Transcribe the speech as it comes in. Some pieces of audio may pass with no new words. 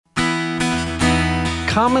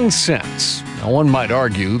Common sense. Now, one might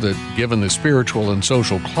argue that given the spiritual and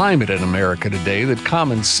social climate in America today, that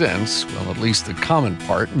common sense, well, at least the common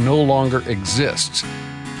part, no longer exists.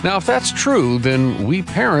 Now, if that's true, then we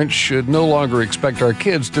parents should no longer expect our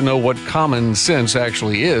kids to know what common sense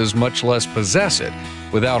actually is, much less possess it,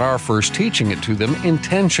 without our first teaching it to them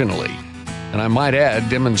intentionally. And I might add,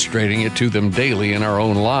 demonstrating it to them daily in our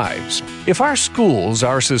own lives. If our schools,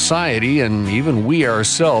 our society, and even we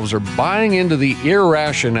ourselves are buying into the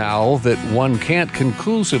irrationale that one can't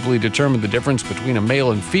conclusively determine the difference between a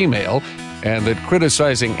male and female, and that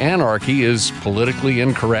criticizing anarchy is politically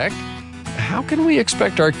incorrect, how can we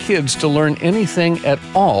expect our kids to learn anything at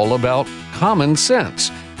all about common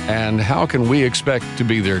sense? And how can we expect to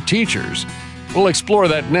be their teachers? We'll explore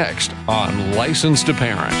that next on Licensed to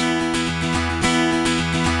Parent.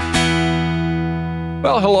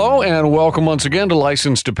 Well, hello, and welcome once again to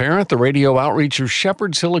Licensed to Parent, the radio outreach of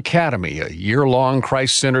Shepherd's Hill Academy, a year-long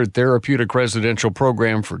Christ-centered therapeutic residential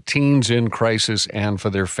program for teens in crisis and for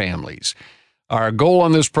their families. Our goal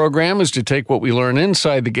on this program is to take what we learn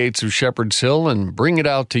inside the gates of Shepherd's Hill and bring it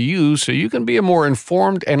out to you so you can be a more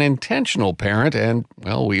informed and intentional parent and,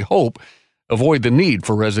 well, we hope, avoid the need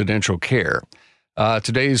for residential care.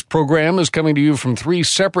 Today's program is coming to you from 3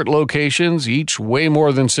 separate locations, each way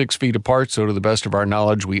more than 6 feet apart, so to the best of our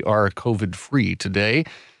knowledge, we are COVID-free today.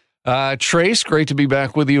 Trace, great to be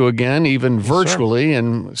back with you again, even virtually,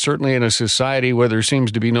 and certainly in a society where there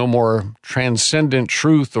seems to be no more transcendent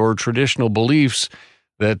truth or traditional beliefs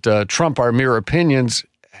that trump our mere opinions.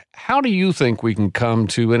 How do you think we can come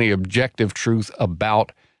to any objective truth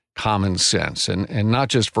about common sense, and not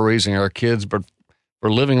just for raising our kids, but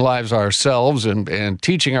for living lives ourselves and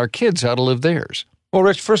teaching our kids how to live theirs? Well,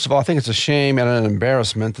 Rich, first of all, I think it's a shame and an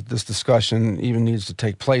embarrassment that this discussion even needs to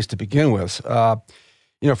take place to begin with. For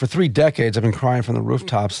 3 decades, I've been crying from the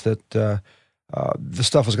rooftops that this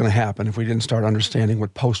stuff was going to happen if we didn't start understanding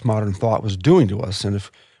what postmodern thought was doing to us and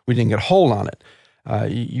if we didn't get a hold on it.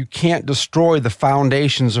 You can't destroy the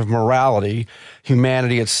foundations of morality,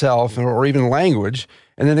 humanity itself, or even language,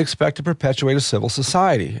 and then expect to perpetuate a civil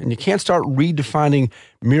society. And you can't start redefining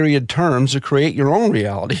myriad terms to create your own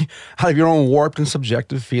reality out of your own warped and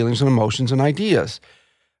subjective feelings and emotions and ideas.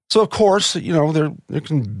 So, of course, there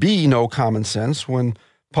can be no common sense when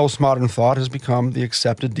postmodern thought has become the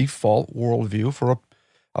accepted default worldview for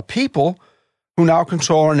a people who now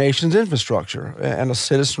control our nation's infrastructure and a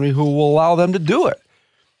citizenry who will allow them to do it.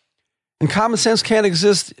 And common sense can't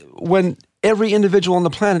exist when every individual on the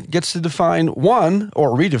planet gets to define, 1, or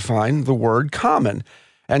redefine the word common,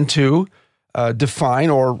 and 2, define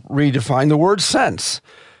or redefine the word sense.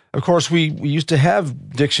 Of course, we used to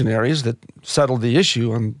have dictionaries that settled the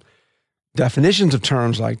issue on definitions of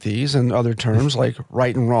terms like these and other terms like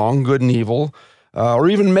right and wrong, good and evil, or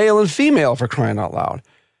even male and female, for crying out loud.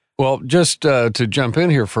 Well, just to jump in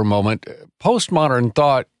here for a moment, postmodern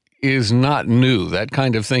thought is not new. That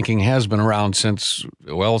kind of thinking has been around since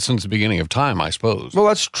the beginning of time, I suppose. Well,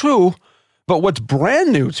 that's true, but what's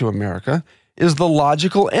brand new to America is the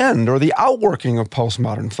logical end or the outworking of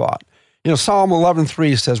postmodern thought. Psalm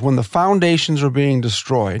 11:3 says, when the foundations are being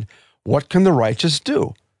destroyed, what can the righteous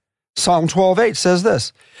do? Psalm 12:8 says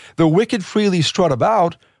this, the wicked freely strut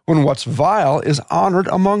about when what's vile is honored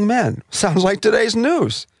among men. Sounds like today's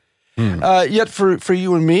news. Yet for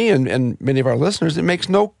you and me and many of our listeners, it makes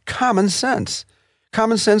no common sense.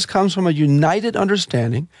 Common sense comes from a united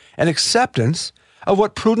understanding and acceptance of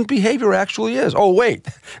what prudent behavior actually is. Oh, wait,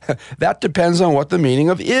 that depends on what the meaning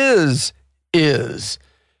of is.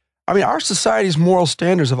 I mean, our society's moral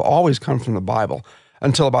standards have always come from the Bible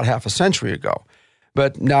until about half a century ago.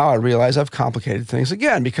 But now I realize I've complicated things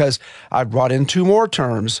again because I've brought in 2 more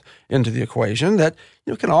terms into the equation that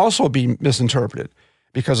can also be misinterpreted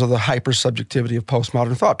because of the hyper-subjectivity of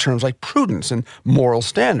postmodern thought, terms like prudence and moral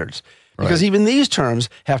standards. Because even these terms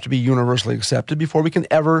have to be universally accepted before we can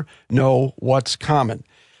ever know what's common.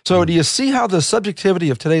 So do you see how the subjectivity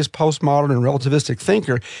of today's postmodern and relativistic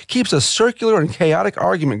thinker keeps a circular and chaotic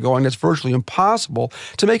argument going that's virtually impossible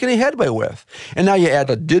to make any headway with? And now you add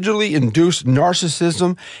a digitally induced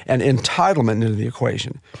narcissism and entitlement into the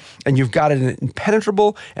equation. And you've got an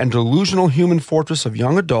impenetrable and delusional human fortress of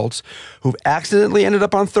young adults who've accidentally ended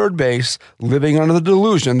up on third base, living under the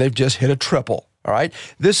delusion they've just hit a triple. All right?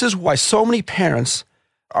 This is why so many parents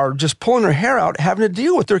are just pulling their hair out having to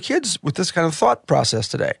deal with their kids with this kind of thought process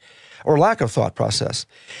today, or lack of thought process.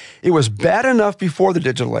 It was bad enough before the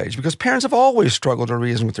digital age because parents have always struggled to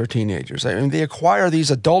reason with their teenagers. I mean, they acquire these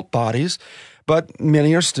adult bodies but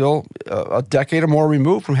many are still a decade or more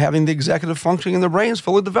removed from having the executive functioning in their brains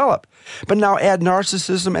fully developed. But now add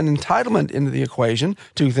narcissism and entitlement into the equation,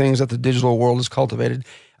 two things that the digital world has cultivated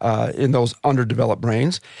in those underdeveloped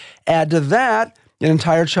brains. Add to that an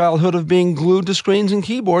entire childhood of being glued to screens and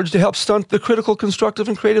keyboards to help stunt the critical, constructive,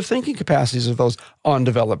 and creative thinking capacities of those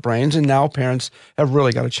undeveloped brains, and now parents have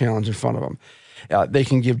really got a challenge in front of them. They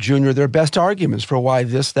can give Junior their best arguments for why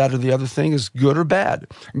this, that, or the other thing is good or bad.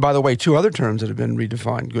 And by the way, two other terms that have been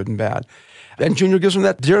redefined, good and bad. And Junior gives them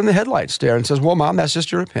that deer-in-the-headlights stare and says, well, Mom, that's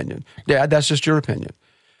just your opinion. Dad, that's just your opinion.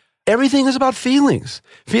 Everything is about feelings.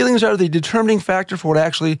 Feelings are the determining factor for what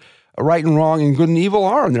actually right and wrong and good and evil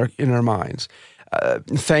are in their minds.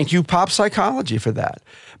 Thank you, pop psychology, for that.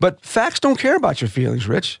 But facts don't care about your feelings,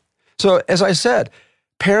 Rich. So, as I said,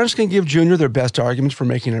 parents can give Junior their best arguments for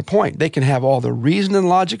making their point. They can have all the reason and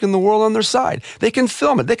logic in the world on their side. They can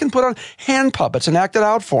film it. They can put on hand puppets and act it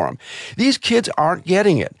out for them. These kids aren't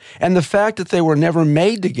getting it. And the fact that they were never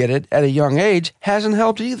made to get it at a young age hasn't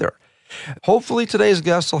helped either. Hopefully today's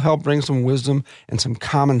guest will help bring some wisdom and some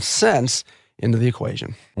common sense into the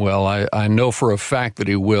equation. Well, I know for a fact that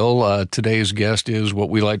he will. Today's guest is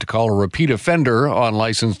what we like to call a repeat offender on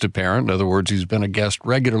Licensed to Parent. In other words, he's been a guest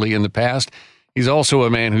regularly in the past. He's also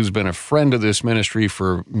a man who's been a friend of this ministry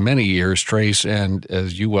for many years, Trace, and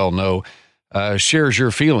as you well know, shares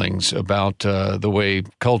your feelings about the way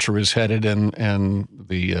culture is headed and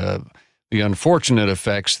the unfortunate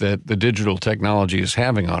effects that the digital technology is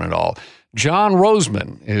having on it all. John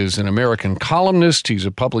Rosemond is an American columnist. He's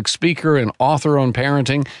a public speaker and author on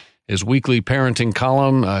parenting. His weekly parenting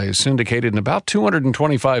column is syndicated in about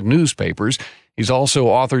 225 newspapers. He's also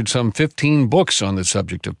authored some 15 books on the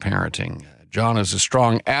subject of parenting. John is a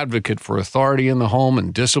strong advocate for authority in the home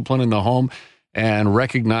and discipline in the home and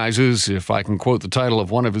recognizes, if I can quote the title of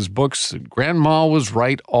one of his books, that Grandma was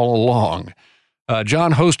right all along.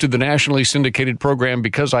 John hosted the nationally syndicated program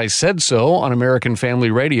Because I Said So on American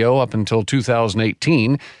Family Radio up until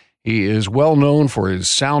 2018. He is well known for his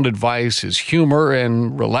sound advice, his humor,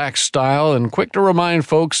 and relaxed style, and quick to remind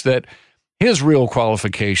folks that his real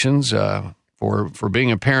qualifications for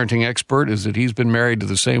being a parenting expert is that he's been married to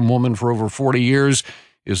the same woman for over 40 years,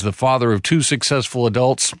 is the father of 2 successful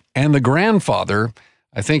adults, and the grandfather,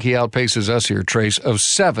 I think he outpaces us here, Trace, of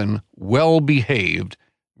 7 well-behaved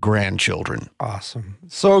grandchildren. Awesome.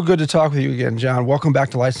 So good to talk with you again, John. Welcome back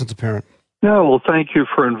to Licensed to Parent. Yeah, well, thank you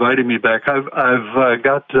for inviting me back. I've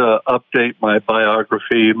got to update my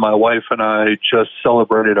biography. My wife and I just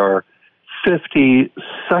celebrated our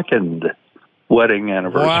 52nd wedding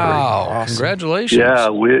anniversary. Wow! Awesome. Congratulations! Yeah,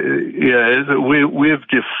 we've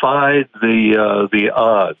defied the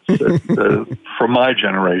odds from my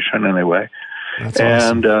generation, anyway. That's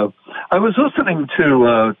awesome. And I was listening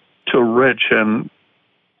to Rich, and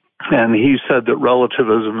he said that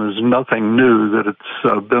relativism is nothing new; that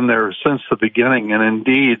it's been there since the beginning. And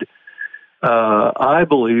indeed, I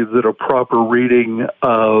believe that a proper reading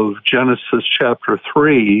of Genesis chapter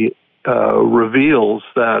 3 reveals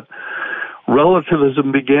that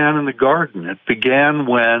relativism began in the garden. It began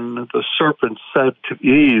when the serpent said to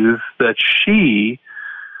Eve that she,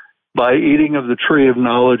 by eating of the tree of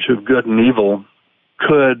knowledge of good and evil,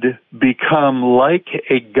 could become like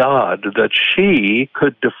a god, that she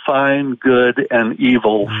could define good and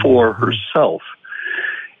evil for herself.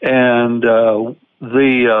 And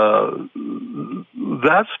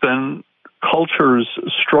that's been culture's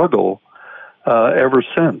struggle ever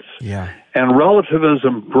since. Yeah. And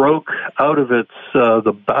relativism broke out of its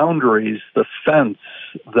the boundaries, the fence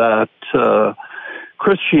that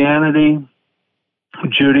Christianity,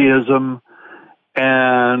 Judaism,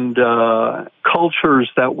 and cultures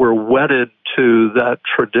that were wedded to that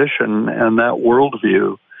tradition and that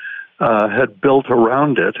worldview had built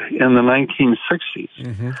around it in the 1960s.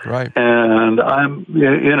 Mm-hmm. Right. And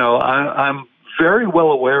I'm very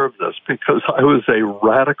well aware of this because I was a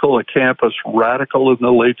campus radical in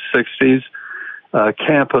the late 60s,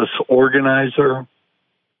 campus organizer,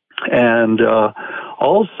 and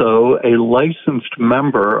also a licensed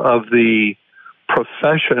member of the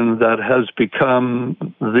profession that has become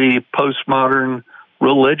the postmodern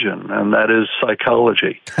religion, and that is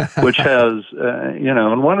psychology, which has,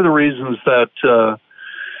 and one of the reasons that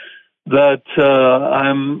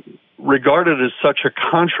I'm regarded as such a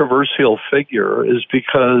controversial figure is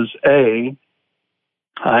because, A,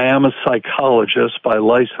 I am a psychologist by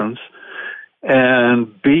license,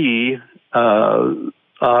 and B, I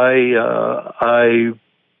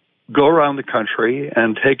go around the country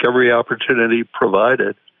and take every opportunity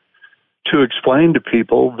provided to explain to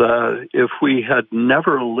people that if we had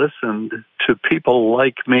never listened to people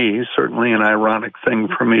like me, certainly an ironic thing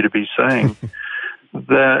for me to be saying,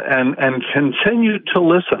 that and continued to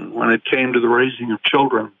listen when it came to the raising of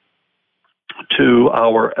children to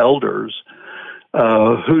our elders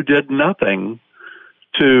who did nothing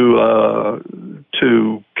to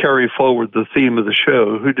carry forward the theme of the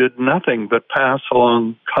show, who did nothing but pass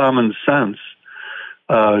along common sense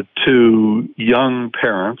to young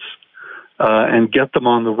parents and get them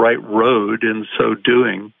on the right road in so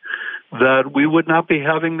doing, that we would not be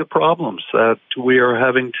having the problems that we are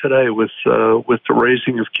having today with the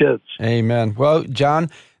raising of kids. Amen. Well, John,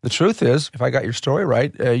 the truth is, if I got your story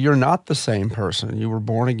right, you're not the same person. You were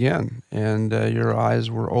born again, and your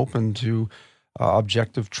eyes were open to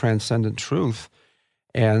objective, transcendent truth.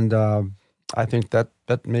 And I think that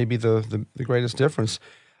may be the greatest difference.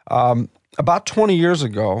 About 20 years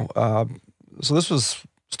ago, so this was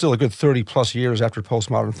still a good 30-plus years after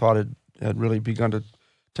postmodern thought had really begun to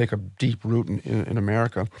take a deep root in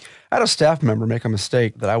America. I had a staff member make a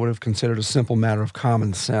mistake that I would have considered a simple matter of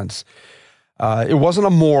common sense. It wasn't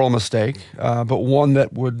a moral mistake, but one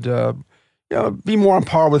that would be more on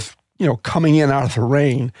par with coming in out of the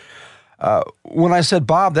rain. When I said,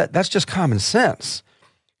 Bob, that's just common sense,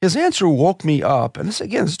 his answer woke me up, and this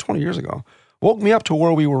is 20 years ago, woke me up to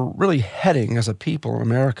where we were really heading as a people in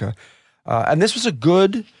America. And this was a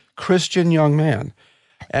good Christian young man.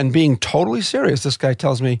 And being totally serious, this guy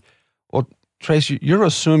tells me, well, Trace, you're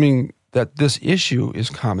assuming that this issue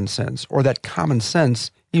is common sense, or that common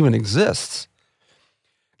sense even exists.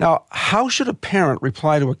 Now, how should a parent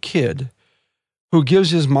reply to a kid who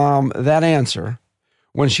gives his mom that answer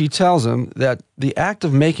when she tells him that the act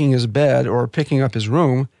of making his bed or picking up his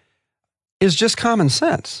room is just common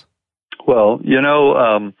sense? Well,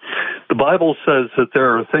 the Bible says that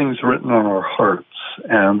there are things written on our hearts,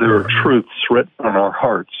 and there are truths written on our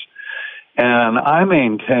hearts. And I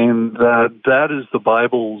maintain that is the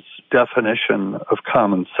Bible's definition of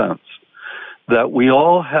common sense, that we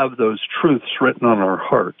all have those truths written on our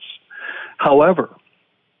hearts. However,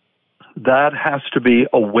 that has to be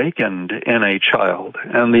awakened in a child,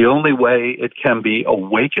 and the only way it can be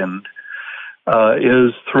awakened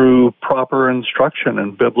is through proper instruction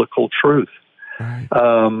and biblical truth. Right.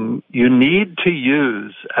 You need to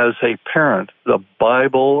use, as a parent, the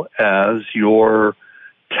Bible as your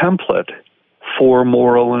template for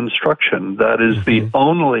moral instruction. That is the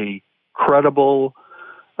only credible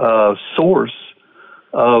source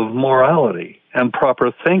of morality and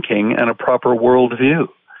proper thinking and a proper worldview.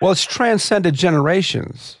 Well, it's transcended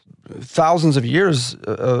generations, thousands of years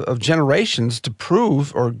of generations to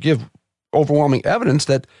prove or give overwhelming evidence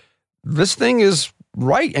that this thing is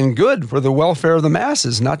right and good for the welfare of the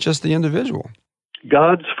masses, not just the individual.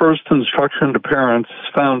 God's first instruction to parents,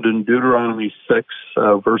 found in Deuteronomy 6,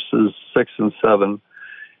 verses 6 and 7,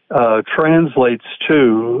 translates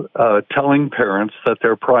to telling parents that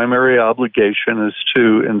their primary obligation is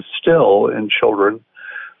to instill in children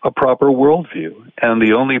a proper worldview. And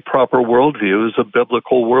the only proper worldview is a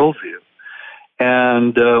biblical worldview.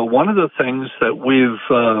 And one of the things that we've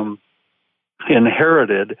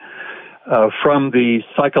inherited from the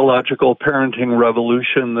psychological parenting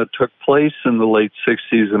revolution that took place in the late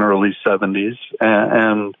 60s and early 70s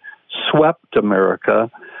and swept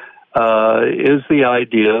America is the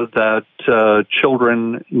idea that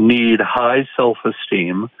children need high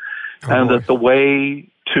self-esteem, and that the way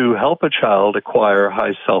to help a child acquire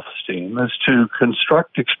high self-esteem is to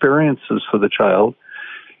construct experiences for the child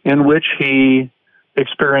in which he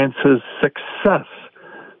experiences success.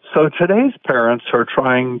 So today's parents are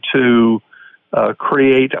trying to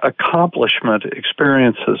create accomplishment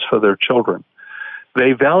experiences for their children.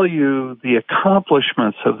 They value the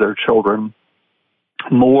accomplishments of their children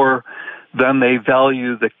more than they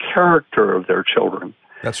value the character of their children.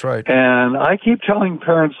 That's right. And I keep telling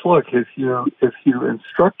parents, look, if you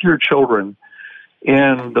instruct your children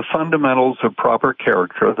in the fundamentals of proper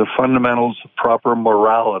character, the fundamentals of proper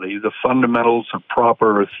morality, the fundamentals of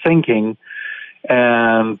proper thinking,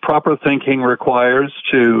 and proper thinking requires,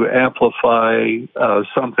 to amplify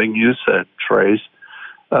something you said, Trace,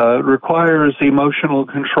 requires emotional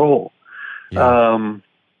control. Yeah.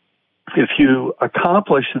 If you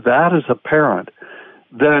accomplish that as a parent,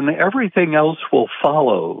 then everything else will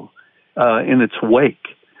follow in its wake.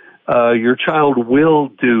 Your child will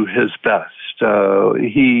do his best.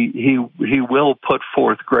 He will put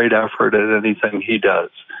forth great effort at anything he does.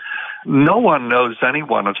 No one knows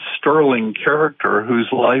anyone of sterling character whose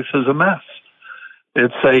life is a mess.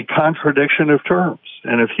 It's a contradiction of terms.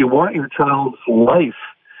 And if you want your child's life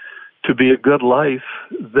to be a good life,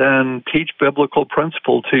 then teach biblical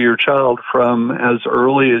principle to your child from as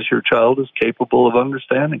early as your child is capable of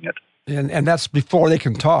understanding it. And that's before they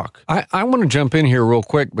can talk. I want to jump in here real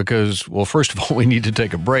quick because, well, first of all, we need to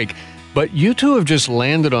take a break. But you two have just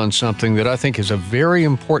landed on something that I think is a very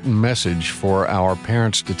important message for our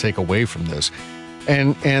parents to take away from this.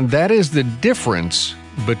 And that is the difference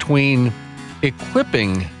between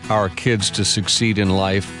equipping our kids to succeed in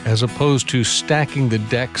life as opposed to stacking the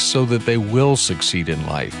deck so that they will succeed in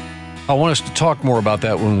life. I want us to talk more about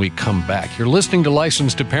that when we come back. You're listening to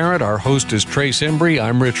Licensed to Parent. Our host is Trace Embry.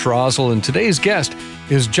 I'm Rich Rosell, and today's guest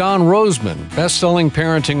is John Rosemond, best-selling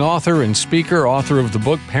parenting author and speaker, author of the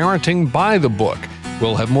book Parenting by the Book.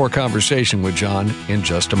 We'll have more conversation with John in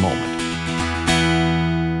just a moment.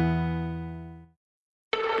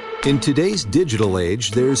 In today's digital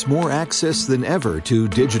age, there's more access than ever to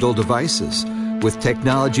digital devices. With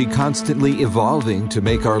technology constantly evolving to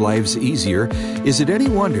make our lives easier, is it any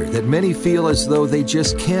wonder that many feel as though they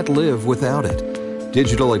just can't live without it?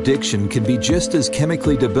 Digital addiction can be just as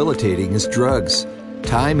chemically debilitating as drugs.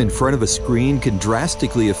 Time in front of a screen can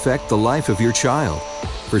drastically affect the life of your child.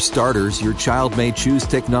 For starters, your child may choose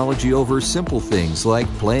technology over simple things like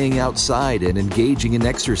playing outside and engaging in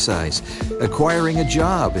exercise, acquiring a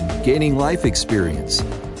job, and gaining life experience.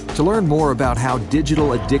 To learn more about how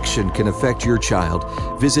digital addiction can affect your child,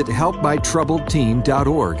 visit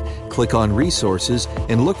helpmytroubledteen.org, click on Resources,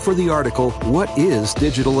 and look for the article, What is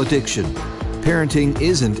Digital Addiction? Parenting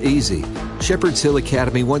isn't easy. Shepherd's Hill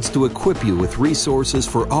Academy wants to equip you with resources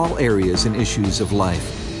for all areas and issues of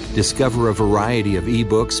life. Discover a variety of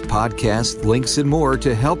ebooks, podcasts, links, and more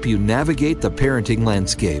to help you navigate the parenting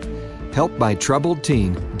landscape.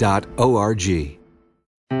 helpmytroubledteen.org.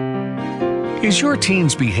 Is your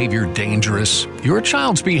teen's behavior dangerous? Your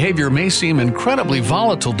child's behavior may seem incredibly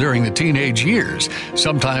volatile during the teenage years.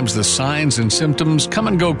 Sometimes the signs and symptoms come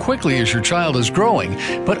and go quickly as your child is growing,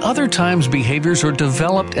 but other times behaviors are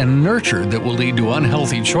developed and nurtured that will lead to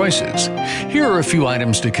unhealthy choices. Here are a few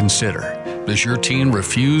items to consider. Does your teen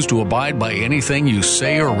refuse to abide by anything you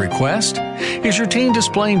say or request? Is your teen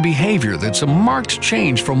displaying behavior that's a marked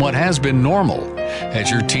change from what has been normal? Has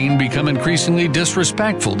your teen become increasingly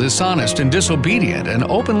disrespectful, dishonest, and disobedient, and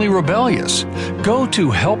openly rebellious? Go to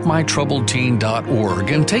helpmytroubledteen.org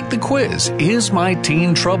and take the quiz, Is My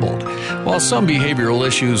Teen Troubled? While some behavioral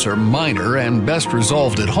issues are minor and best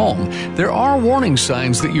resolved at home, there are warning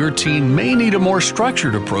signs that your teen may need a more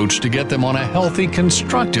structured approach to get them on a healthy,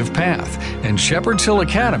 constructive path, and Shepherd's Hill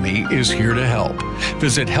Academy is here to help.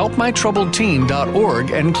 Visit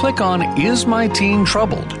helpmytroubledteen.org and click on Is My Teen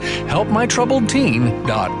Troubled?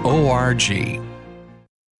 helpmytroubledteen.org.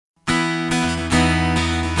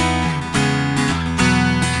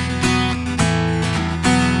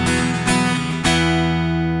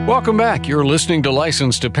 Welcome back. You're listening to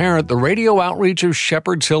Licensed to Parent, the radio outreach of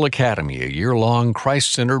Shepherd's Hill Academy, a year-long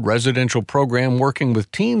Christ-centered residential program working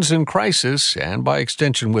with teens in crisis and, by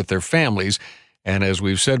extension, with their families. And as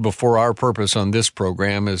we've said before, our purpose on this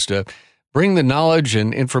program is to bring the knowledge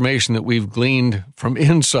and information that we've gleaned from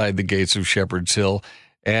inside the gates of Shepherd's Hill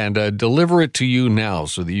and deliver it to you now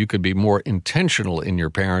so that you could be more intentional in your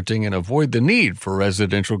parenting and avoid the need for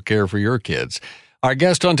residential care for your kids. Our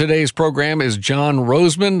guest on today's program is John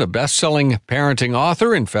Rosemond, a best-selling parenting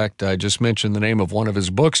author. In fact, I just mentioned the name of one of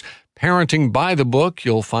his books, Parenting by the Book.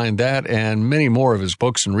 You'll find that and many more of his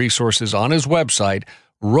books and resources on his website,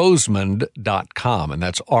 rosemond.com, and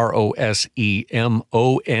that's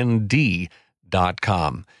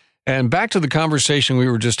ROSEMOND.com. And back to the conversation we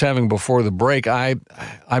were just having before the break, I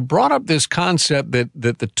brought up this concept that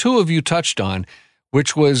the two of you touched on,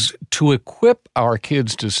 which was to equip our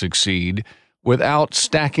kids to succeed without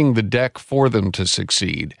stacking the deck for them to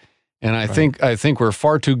succeed. And I think we're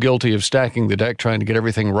far too guilty of stacking the deck, trying to get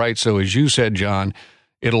everything right. So as you said, John,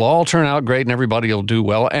 it'll all turn out great and everybody will do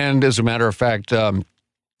well. And as a matter of fact,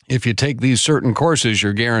 if you take these certain courses,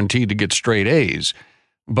 you're guaranteed to get straight A's.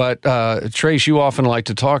 But Trace, you often like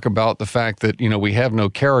to talk about the fact that, we have no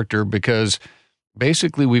character because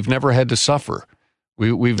basically we've never had to suffer.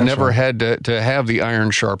 We've never had to have the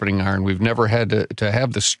iron sharpening iron. We've never had to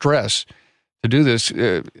have the stress to do this.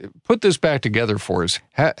 Put this back together for us.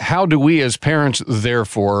 How do we as parents,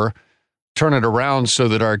 therefore, turn it around so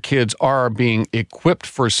that our kids are being equipped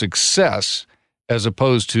for success as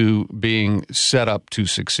opposed to being set up to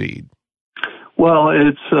succeed? Well,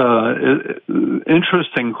 it's an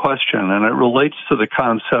interesting question, and it relates to the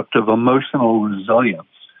concept of emotional resilience,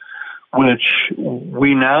 which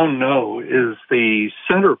we now know is the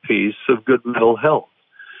centerpiece of good mental health.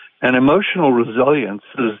 And emotional resilience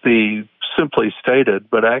is simply stated,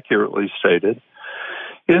 but accurately stated,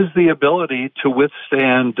 is the ability to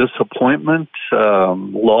withstand disappointment,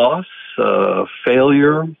 loss,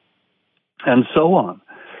 failure, and so on.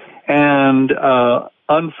 And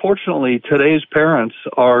unfortunately, today's parents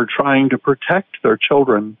are trying to protect their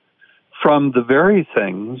children from the very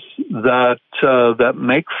things that that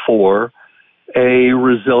make for a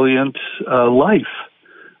resilient life.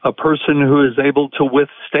 A person who is able to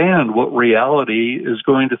withstand what reality is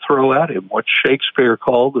going to throw at him, what Shakespeare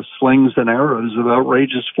called the slings and arrows of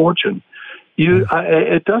outrageous fortune.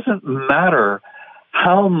 It doesn't matter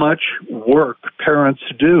how much work parents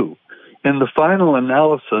do. In the final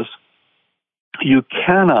analysis, you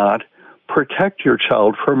cannot protect your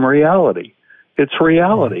child from reality. It's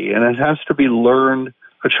reality, and it has to be learned.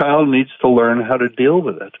 A child needs to learn how to deal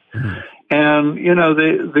with it. And, you know,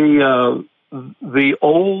 the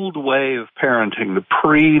old way of parenting, the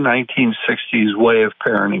pre-1960s way of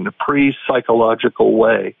parenting, the pre-psychological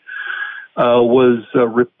way, was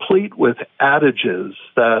replete with adages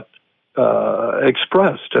that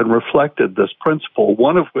expressed and reflected this principle,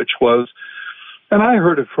 one of which was, and I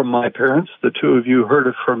heard it from my parents, the two of you heard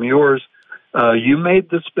it from yours, you made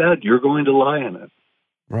this bed, you're going to lie in it.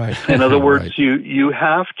 Right. In other words, Right. you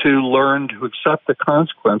have to learn to accept the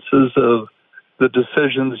consequences of the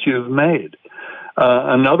decisions you've made.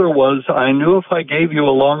 Another was, I knew if I gave you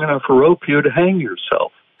a long enough rope, you'd hang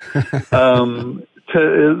yourself.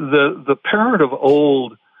 The parent of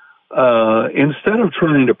old, instead of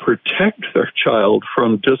trying to protect their child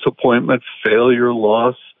from disappointment, failure,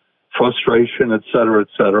 loss, frustration, et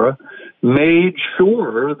cetera, made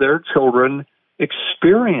sure their children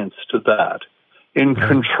experienced that in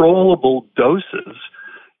controllable doses,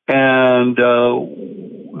 and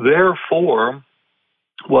therefore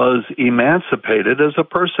was emancipated as a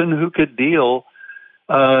person who could deal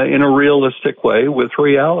in a realistic way with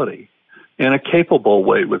reality, in a capable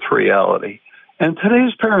way with reality. And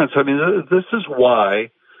today's parents, I mean, this is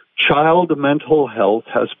why child mental health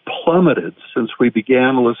has plummeted since we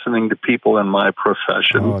began listening to people in my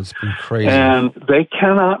profession. Oh, it's been crazy. And they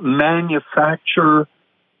cannot manufacture,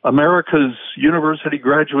 America's university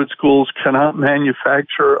graduate schools cannot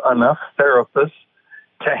manufacture enough therapists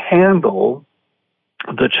to handle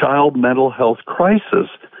the child mental health crisis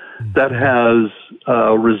that has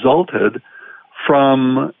resulted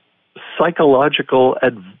from psychological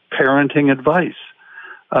parenting advice.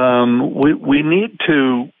 We need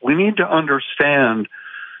to understand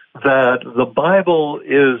that the Bible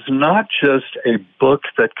is not just a book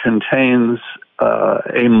that contains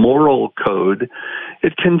a moral code;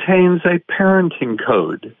 it contains a parenting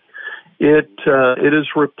code. It is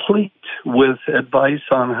replete with advice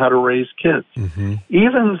on how to raise kids. Mm-hmm.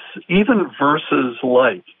 Even verses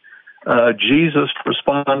like Jesus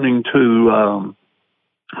responding to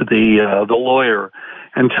the lawyer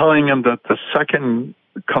and telling him that the second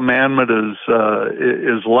commandment is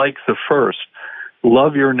like the first,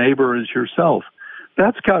 love your neighbor as yourself.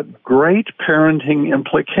 That's got great parenting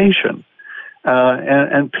implication.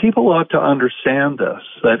 And people ought to understand this,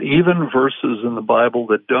 that even verses in the Bible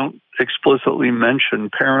that don't explicitly mention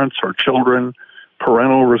parents or children,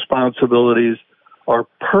 parental responsibilities, are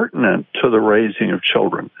pertinent to the raising of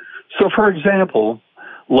children. So, for example,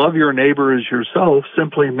 love your neighbor as yourself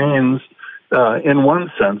simply means, in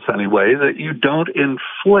one sense anyway, that you don't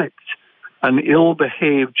inflict an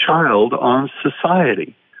ill-behaved child on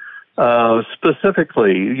society.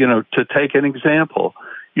 Specifically, to take an example,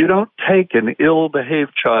 you don't take an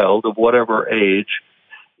ill-behaved child of whatever age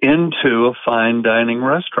into a fine dining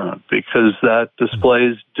restaurant, because that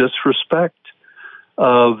displays disrespect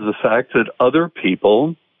of the fact that other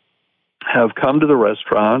people have come to the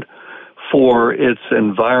restaurant for its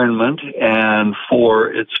environment and for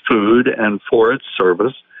its food and for its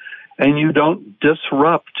service, and you don't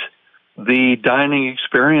disrupt the dining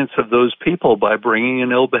experience of those people by bringing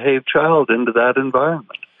an ill-behaved child into that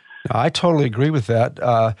environment. I totally agree with that.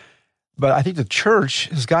 But I think the church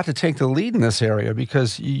has got to take the lead in this area,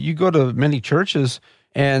 because you go to many churches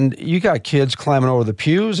and you got kids climbing over the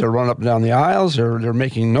pews, they're running up and down the aisles, they're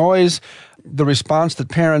making noise. The response that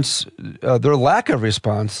parents, their lack of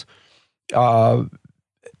response, to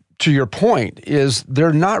your point, is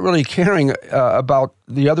they're not really caring about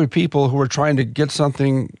the other people who are trying to get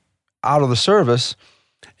something out of the service.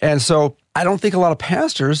 And so I don't think a lot of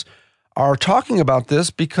pastors are talking about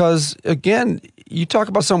this, because, again, you talk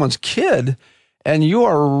about someone's kid and you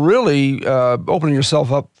are really opening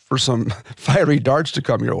yourself up for some fiery darts to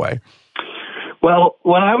come your way. Well,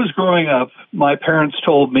 when I was growing up, my parents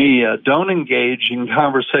told me, don't engage in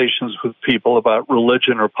conversations with people about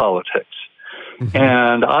religion or politics. Mm-hmm.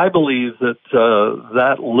 And I believe that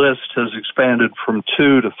that list has expanded from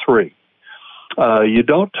 2 to 3. You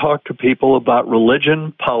don't talk to people about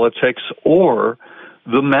religion, politics, or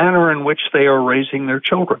the manner in which they are raising their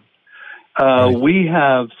children. We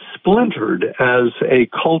have splintered as a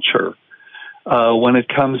culture when it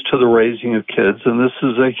comes to the raising of kids, and this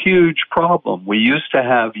is a huge problem. We used to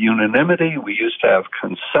have unanimity. We used to have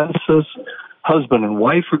consensus. Husband and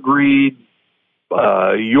wife agreed.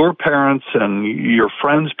 Your parents and your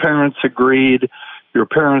friends' parents agreed. Your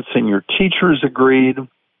parents and your teachers agreed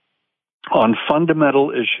on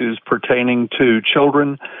fundamental issues pertaining to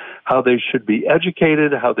children, how they should be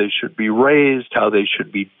educated, how they should be raised, how they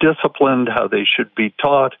should be disciplined, how they should be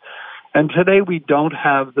taught. And today we don't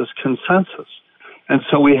have this consensus. And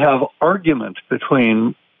so we have argument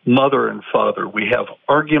between mother and father. We have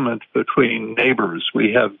argument between neighbors.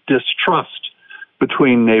 We have distrust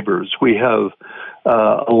between neighbors. We have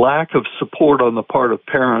a lack of support on the part of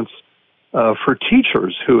parents for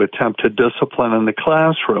teachers who attempt to discipline in the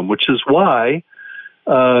classroom, which is why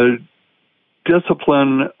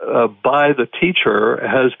discipline by the teacher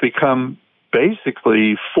has become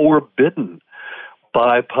basically forbidden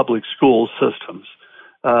by public school systems.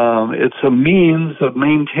 It's a means of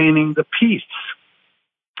maintaining the peace,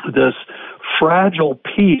 this fragile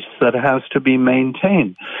peace that has to be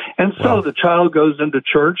maintained. And so the child goes into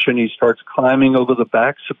church and he starts climbing over the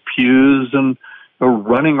backs of pews and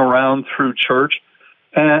running around through church,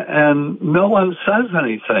 and no one says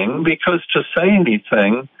anything, because to say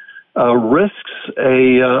anything risks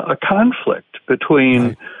a conflict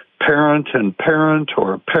between parent and parent,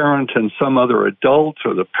 or parent and some other adult,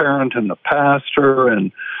 or the parent and the pastor,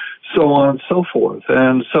 and so on and so forth.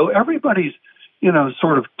 And so everybody's,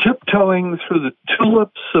 sort of tiptoeing through the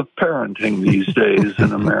tulips of parenting these days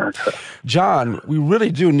in America. John, we really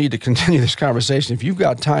do need to continue this conversation. If you've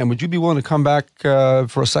got time, would you be willing to come back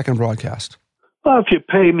for a second broadcast? Well, if you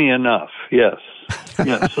pay me enough, yes.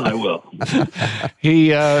 Yes, I will.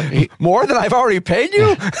 He more than I've already paid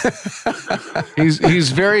you?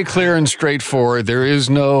 He's very clear and straightforward. There is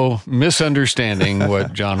no misunderstanding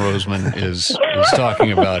what John Rosemond is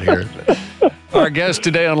talking about here. Our guest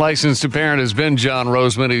today on Licensed to Parent has been John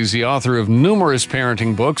Rosemond. He's the author of numerous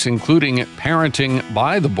parenting books, including Parenting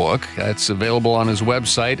by the Book. That's available on his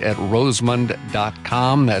website at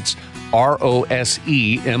rosemond.com. That's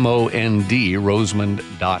ROSEMOND,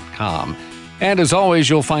 rosemond.com. And as always,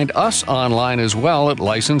 you'll find us online as well at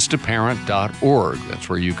licensedtoparent.org. That's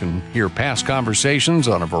where you can hear past conversations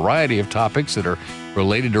on a variety of topics that are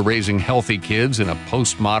related to raising healthy kids in a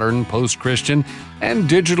postmodern, post-Christian, and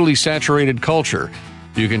digitally saturated culture.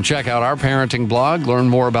 You can check out our parenting blog, learn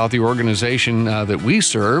more about the organization that we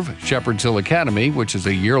serve, Shepherd's Hill Academy, which is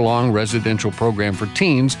a year-long residential program for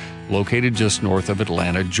teens located just north of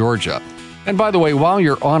Atlanta, Georgia. And by the way, while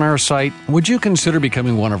you're on our site, would you consider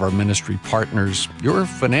becoming one of our ministry partners? Your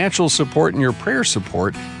financial support and your prayer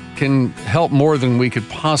support can help more than we could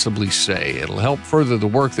possibly say. It'll help further the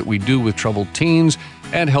work that we do with troubled teens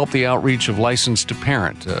and help the outreach of Licensed to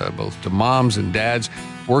Parent, both to moms and dads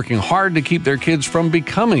working hard to keep their kids from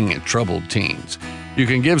becoming troubled teens. You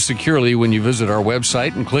can give securely when you visit our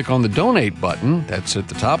website and click on the donate button. That's at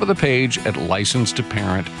the top of the page at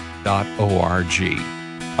licensedtoparent.org.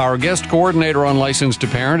 Our guest coordinator on Licensed to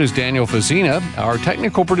Parent is Daniel Fazina. Our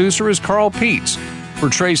technical producer is Carl Peets. For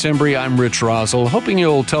Trace Embry, I'm Rich Rosell, hoping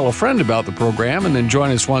you'll tell a friend about the program and then join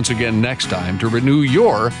us once again next time to renew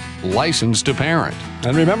your License to Parent.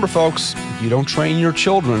 And remember, folks, if you don't train your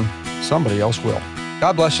children, somebody else will.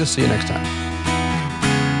 God bless you. See you next time.